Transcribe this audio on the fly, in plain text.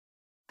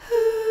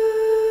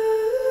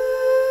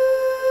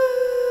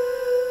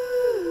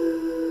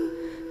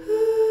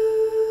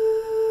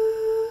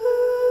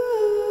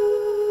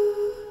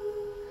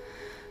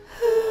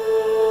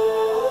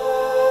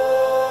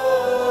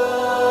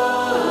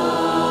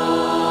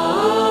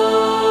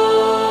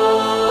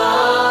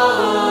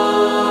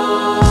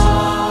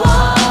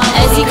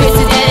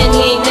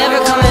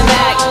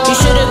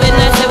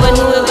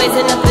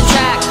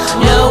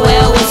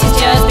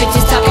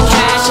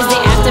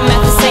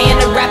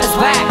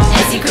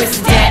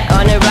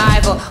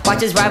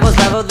watch his rivals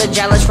revel, the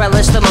jealous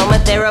relish the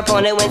moment their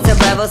opponent wins to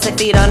level 6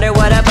 feet under.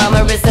 What a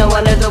bummer, it's no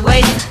wonder the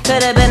waste.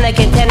 Could've been a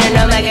contender,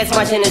 no maggots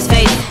watching his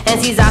face. And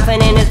he's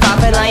often in his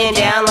coffin, lying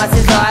down, lost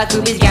his thought.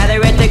 Groupies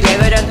gather at the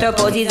grave, don't throw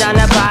posies on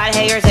a plot.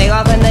 Hangers take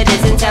off in the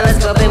distance,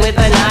 telescoping with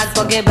a nod.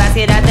 Smoking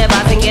basket at the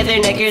box and get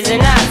their knickers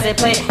and knots. They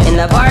play in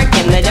the park,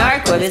 in the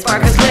dark, with his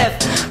Parker's cliff.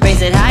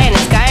 Raise it high in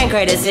the sky and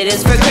credits it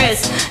is for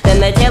Chris.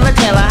 Then the tale of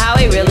how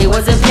he really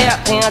was a pimp.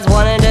 Pants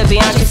wanted to be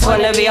on, she's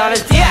fun to be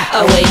honest, yeah.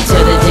 I wait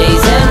till the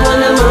day's end when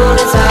the moon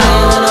is high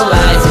and then I'll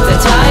rise with the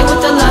tide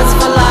with the lust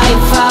for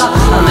life. I'll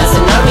amass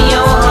an army, I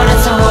will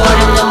harness a horde,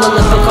 and then we'll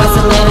live across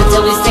the land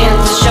until we stand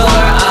at the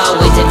shore. I'll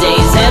wait till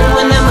day's end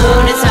when the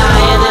moon is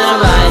high and then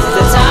I'll rise with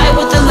the tide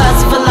with the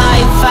lust for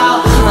life.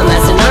 I'll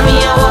amass an army,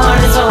 I will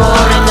harness a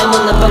horde, and then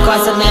we'll live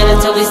across the land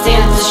until we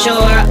stand at the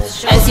shore.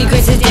 MC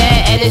Chris is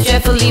dead and it's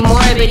dreadfully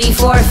morbid, he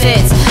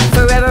forfeits.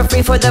 Forever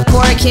free for the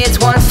poor kids,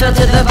 once filled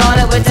to the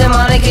bonnet with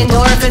demonic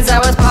endorphins. I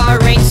was power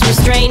ranged,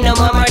 restrained, no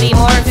more Marty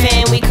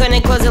Morphin. We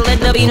couldn't close the lid,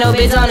 there'll be no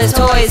bids on his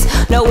toys.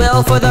 No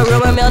will for the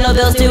rumor mill, no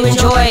bills to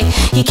enjoy.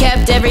 He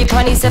kept every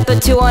penny except the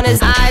 2 on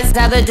his eyes.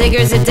 Now the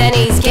diggers at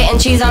Denny's, getting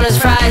cheese on his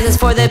fries. As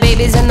for the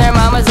babies and their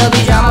mamas, there'll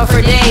be drama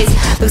for days.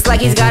 Looks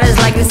like he's got his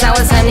likeness, now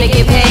it's time to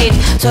get paid.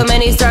 So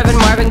many starving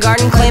Marvin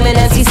Garden claiming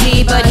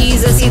NCC, but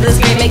he's a seedless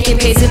grave making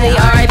pace in the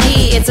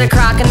RIP. It's a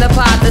crock in the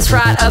pot, this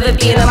fraught of it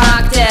being a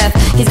mock death.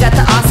 He's got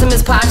the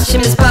awesomest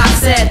posthumous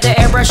box set, the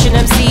airbrushing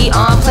MC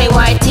on plain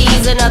white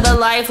tees. Another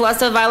life lost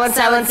to violent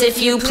silence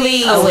if you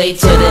please. I'll wait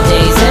till the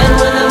day's end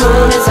when the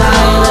moon is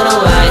high and then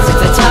I'll rise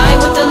with the tide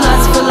with the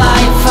lust for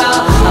life.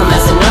 I'll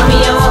amass an army,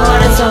 I will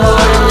harness a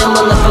horde, and then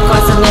we'll live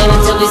across the land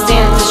until we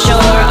stand at the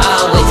shore.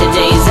 I'll wait till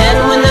day's end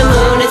when the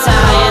moon is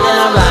high and then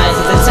I'll rise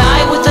with the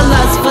tide with the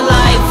lust for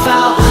life.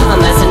 I'll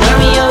amass an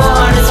army, I will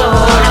harness a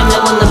horde, and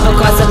then we'll live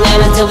across the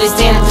land until we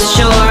stand at the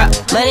shore.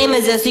 My name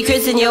is MC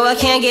Chris and yo, I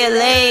can't get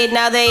laid.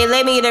 Now they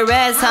lay me to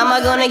rest, how am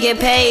I gonna get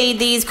paid?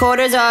 These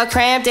quarters are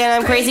cramped and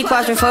I'm crazy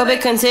claustrophobic.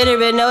 Consider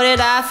it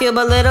noted, I feel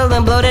belittled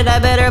and bloated. I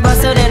better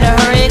bust it in a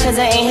hurry, cause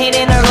I ain't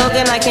hating or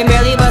Logan. I can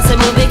barely bust a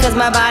movie cause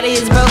my body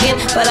is broken,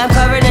 but I'm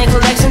covered in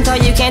collections, so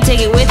you can't take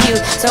it with you.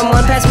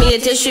 Someone pass me a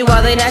tissue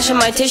while they gnash on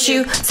my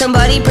tissue.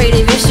 Somebody pray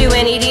to Vishnu,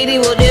 any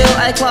deity will do.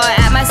 I claw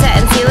at my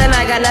satin ceiling,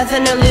 I got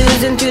nothing to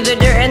lose. And through the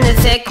dirt and the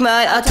thick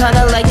mud, a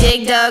tunnel like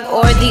Dig Dug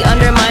or the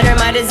Underminer.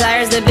 My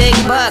desire's the big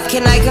buck.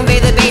 Can I convey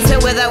the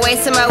basement without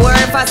wasting my word?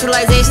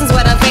 Fossilization's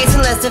what I'm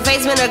facing, less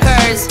defacement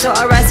occurs. So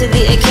I rise to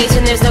the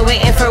occasion, there's no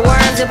waiting for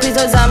worms. And please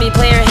no zombie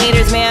player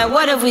haters, man,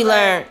 what have we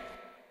learned?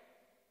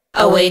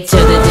 I wait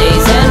till the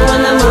day's end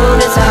when the moon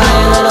is high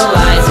and then I'll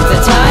rise with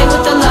the tide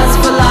with the lust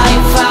for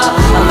life. I'll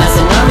amass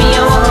an army,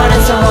 I will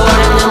harness a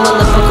horde, and then we'll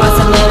live across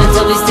the land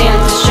until we stand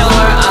at the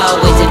shore. I'll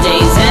wait till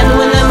day's end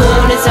when the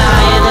moon is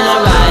high and then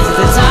I'll rise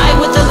with the tide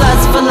with the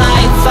lust for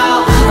life.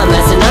 I'll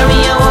amass an army,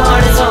 I will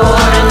harness a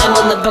horde, and then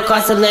we'll live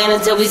across the land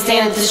until we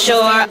stand at the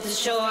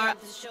shore.